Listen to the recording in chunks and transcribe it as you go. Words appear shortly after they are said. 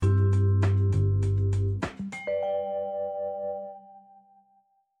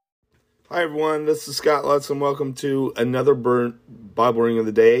Hi everyone, this is Scott Lutz and welcome to another Bible reading of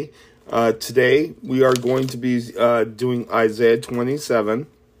the day. Today we are going to be doing Isaiah 27,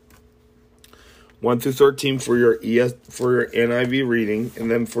 1 through 13 for your NIV reading,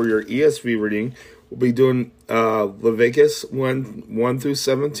 and then for your ESV reading, we'll be doing Leviticus 1 through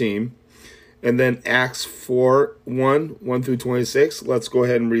 17, and then Acts 4, 1 through 26. Let's go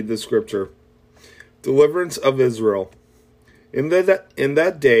ahead and read the scripture. Deliverance of Israel. In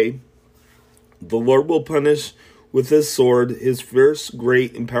that day, the Lord will punish with his sword, his fierce,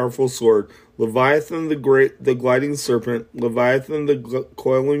 great, and powerful sword, Leviathan the gliding serpent, Leviathan the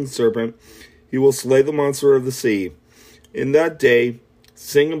coiling serpent. He will slay the monster of the sea. In that day,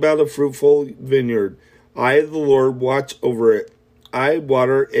 sing about a fruitful vineyard. I, the Lord, watch over it. I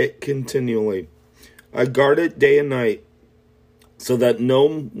water it continually. I guard it day and night, so that no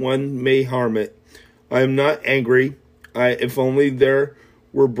one may harm it. I am not angry. If only there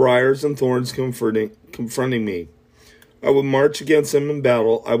were briars and thorns confronting me. I will march against them in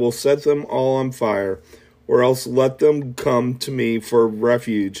battle. I will set them all on fire, or else let them come to me for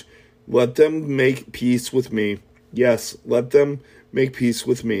refuge. Let them make peace with me. Yes, let them make peace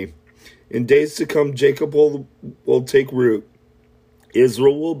with me. In days to come, Jacob will take root.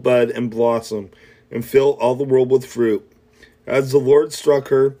 Israel will bud and blossom, and fill all the world with fruit. As the Lord struck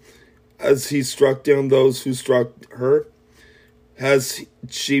her, as he struck down those who struck her, has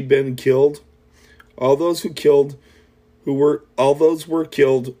she been killed? All those were killed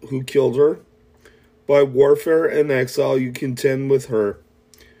who killed her. By warfare and exile you contend with her.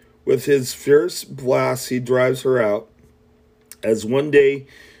 With his fierce blasts he drives her out. As on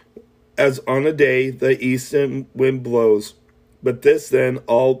a day the eastern wind blows. But this then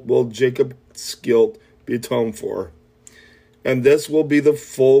all will Jacob's guilt be atoned for. And this will be the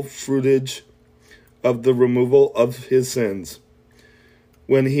full fruitage of the removal of his sins.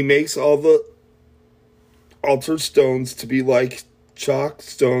 When he makes all the altar stones to be like chalk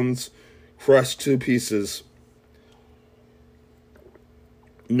stones crushed to pieces.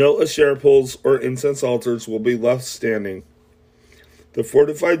 No Asherah poles or incense altars will be left standing. The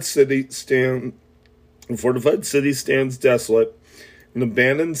fortified city stands desolate, an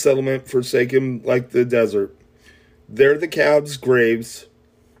abandoned settlement forsaken like the desert. There the calves' graves.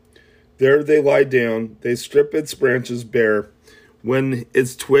 There they lie down. They strip its branches bare. When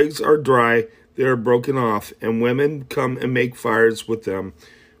its twigs are dry, they are broken off, and women come and make fires with them.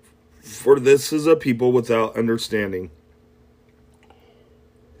 For this is a people without understanding.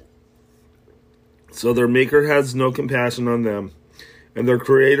 So their Maker has no compassion on them, and their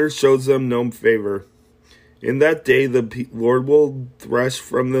Creator shows them no favor. In that day the Lord will thresh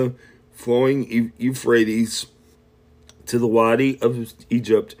from the flowing Euphrates to the Wadi of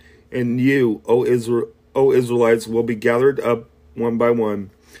Egypt, and you, O Israelites, will be gathered up one by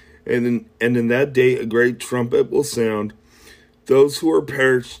one. And in that day a great trumpet will sound. Those who are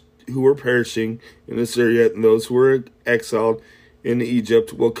perishing in Assyria and those who are exiled in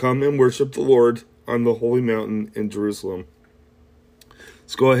Egypt will come and worship the Lord on the holy mountain in Jerusalem.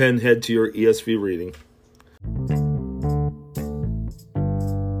 Let's go ahead and head to your ESV reading.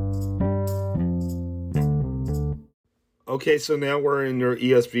 Okay, so now we're in your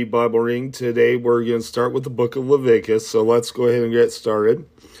ESV Bible reading. Today we're going to start with the book of Leviticus, so let's go ahead and get started.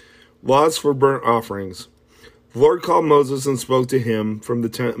 Laws for burnt offerings. The Lord called Moses and spoke to him from the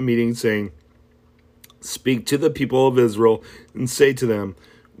tent meeting, saying, Speak to the people of Israel and say to them,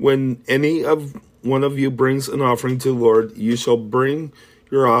 When one of you brings an offering to the Lord, you shall bring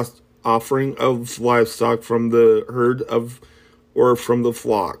your offering of livestock from the herd or from the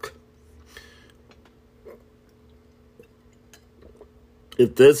flock.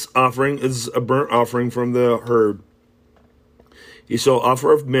 If this offering is a burnt offering from the herd, he shall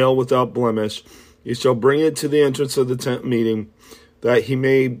offer a male without blemish. He shall bring it to the entrance of the tent meeting, that he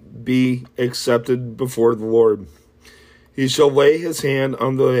may be accepted before the Lord. He shall lay his hand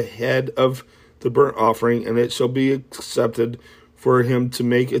on the head of the burnt offering, and it shall be accepted for him to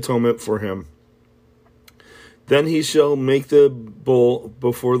make atonement for him. Then he shall make the bull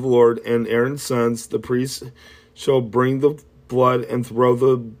before the Lord, and Aaron's sons, the priests, shall bring the blood and throw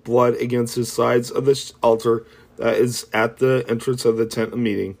the blood against the sides of the altar that is at the entrance of the tent of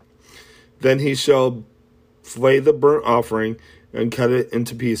meeting. Then he shall flay the burnt offering and cut it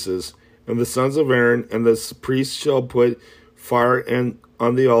into pieces. And the sons of Aaron and the priests shall put fire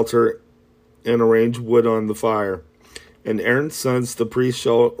on the altar and arrange wood on the fire. And Aaron's sons, the priests,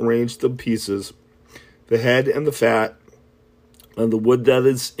 shall arrange the pieces, the head and the fat, and the wood that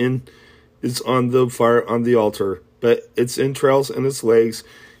is on the fire on the altar. But its entrails and its legs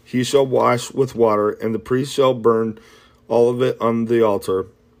he shall wash with water, and the priest shall burn all of it on the altar.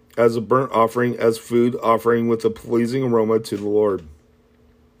 as a burnt offering, as food offering with a pleasing aroma to the Lord.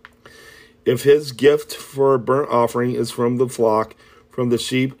 If his gift for a burnt offering is from the flock, from the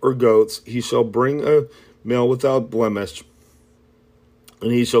sheep or goats, he shall bring a male without blemish,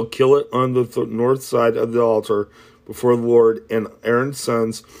 and he shall kill it on the north side of the altar before the Lord, and Aaron's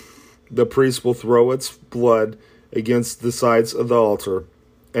sons, the priest, will throw its blood against the sides of the altar,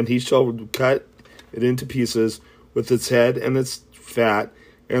 and he shall cut it into pieces with its head and its fat,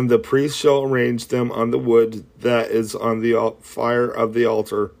 and the priest shall arrange them on the wood that is on the fire of the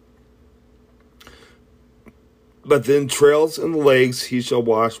altar. But the entrails and the legs he shall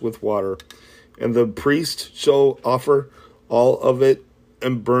wash with water, and the priest shall offer all of it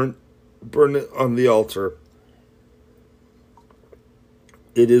and burn it on the altar.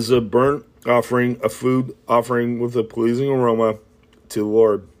 It is a burnt offering, a food offering with a pleasing aroma to the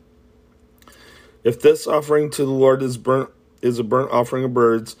Lord. If this offering to the Lord is a burnt offering of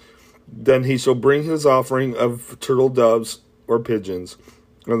birds, then he shall bring his offering of turtle doves or pigeons,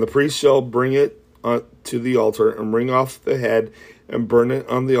 and the priest shall bring it to the altar and wring off the head and burn it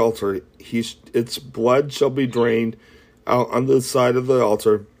on the altar. Its blood shall be drained out on the side of the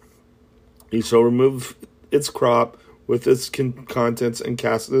altar. He shall remove its crop with its contents and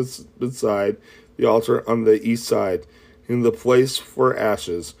cast it beside the altar on the east side, in the place for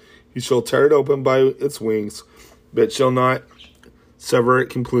ashes. He shall tear it open by its wings, but shall not sever it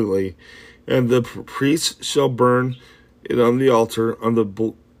completely. And the priest shall burn it on the altar on the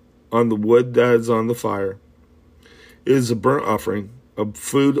wood that is on the fire. It is a burnt offering, a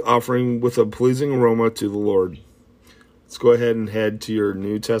food offering with a pleasing aroma to the Lord. Let's go ahead and head to your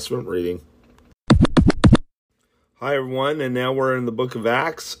New Testament reading. Hi, everyone, and now we're in the book of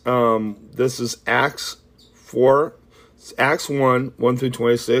Acts. This is Acts 4, Acts 1 through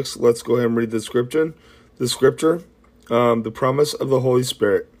 26. Let's go ahead and read the scripture. The promise of the Holy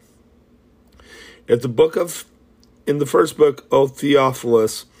Spirit. In the first book, O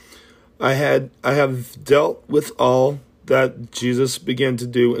Theophilus, I have dealt with all that Jesus began to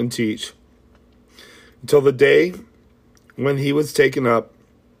do and teach, until the day when he was taken up,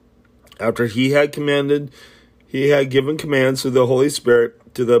 after he had given commands through the Holy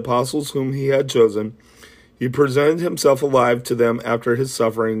Spirit to the apostles whom he had chosen. He presented himself alive to them after his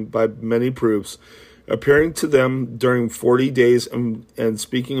suffering by many proofs, appearing to them during 40 days and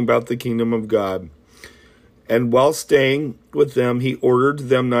speaking about the kingdom of God. And while staying with them, he ordered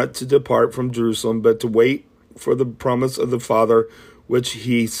them not to depart from Jerusalem, but to wait for the promise of the Father, which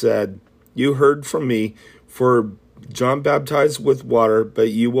he said, "You heard from me, for John baptized with water, but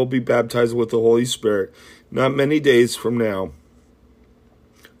you will be baptized with the Holy Spirit not many days from now."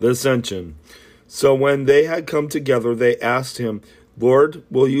 The Ascension. So when they had come together, they asked him, "Lord,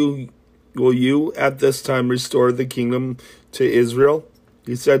 will you at this time restore the kingdom to Israel?"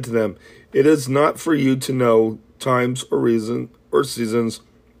 He said to them, "It is not for you to know times or seasons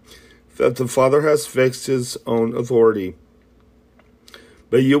that the Father has fixed his own authority.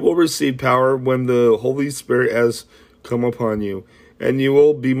 But you will receive power when the Holy Spirit has come upon you, and you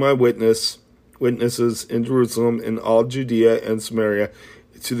will be my witnesses in Jerusalem, in all Judea and Samaria,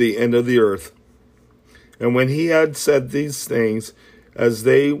 to the end of the earth." And when he had said these things, as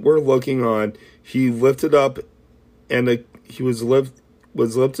they were looking on, he was lifted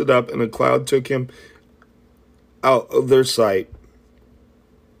up, and a cloud took him out of their sight.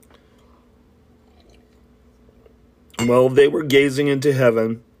 While they were gazing into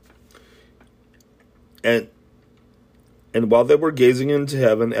heaven, and while they were gazing into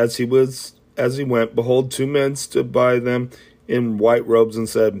heaven, as he went, behold, two men stood by them in white robes and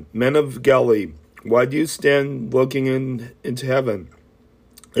said, "Men of Galilee, why do you stand looking into heaven?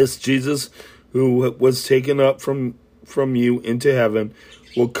 This Jesus who was taken up from you into heaven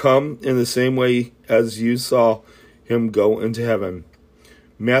will come in the same way as you saw him go into heaven."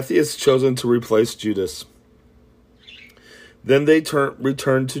 Matthias chosen to replace Judas. Then they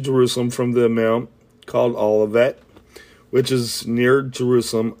returned to Jerusalem from the mount called Olivet, which is near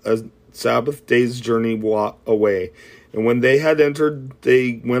Jerusalem, a Sabbath day's journey away. And when they had entered,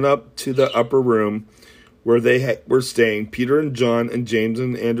 they went up to the upper room where they were staying, Peter and John and James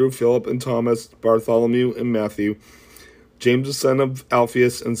and Andrew, Philip and Thomas, Bartholomew and Matthew, James the son of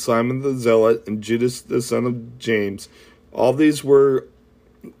Alphaeus and Simon the Zealot, and Judas the son of James. All these with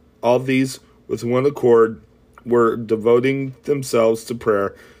one accord were devoting themselves to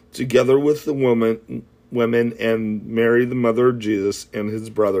prayer, together with the women and Mary the mother of Jesus and his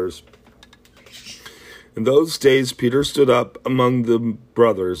brothers. In those days Peter stood up among the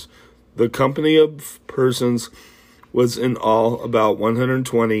brothers. The company of persons was in all about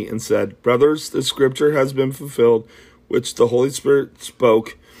 120, and said, "Brothers, the scripture has been fulfilled, which the Holy Spirit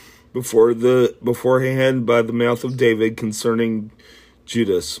spoke beforehand by the mouth of David concerning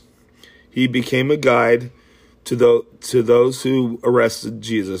Judas. He became a guide to those who arrested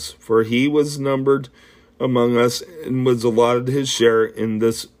Jesus, for he was numbered among us and was allotted his share in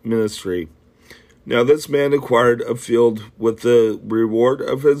this ministry. Now this man acquired a field with the reward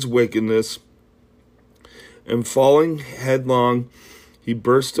of his wickedness, and falling headlong, he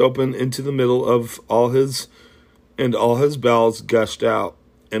burst open into the middle of all his bowels gushed out,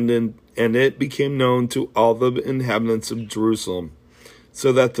 and it became known to all the inhabitants of Jerusalem,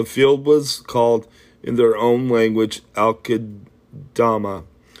 so that the field was called in their own language Al-Kedama,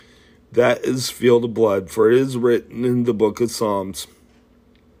 that is, field of blood, for it is written in the book of Psalms.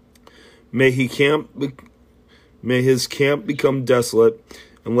 May his camp become desolate,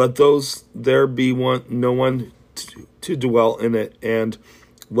 and let there be no one to dwell in it, and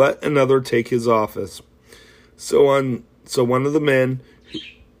let another take his office. So one of the men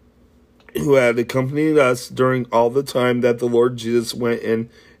who had accompanied us during all the time that the Lord Jesus went in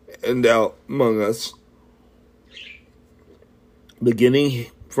and out among us, beginning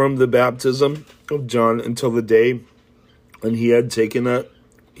from the baptism of John until the day when he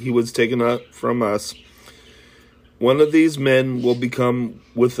was taken up from us. One of these men will become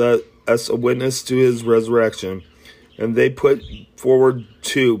with us a witness to his resurrection. And they put forward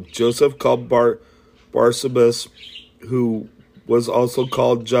two, Joseph called Barsabas, who was also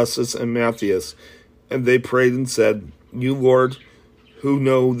called Justus, and Matthias. And they prayed and said, You, Lord, who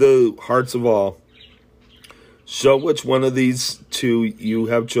know the hearts of all, show which one of these two you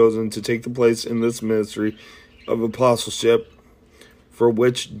have chosen to take the place in this ministry of apostleship, for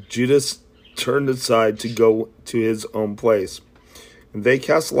which Judas turned aside to go to his own place. And they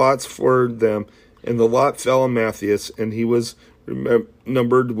cast lots for them, and the lot fell on Matthias, and he was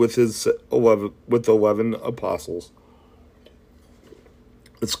numbered with 11 apostles.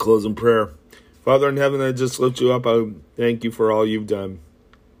 Let's close in prayer. Father in heaven, I just lift you up. I thank you for all you've done.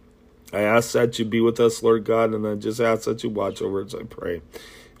 I ask that you be with us, Lord God, and I just ask that you watch over us, I pray.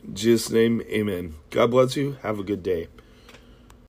 In Jesus' name, amen. God bless you. Have a good day.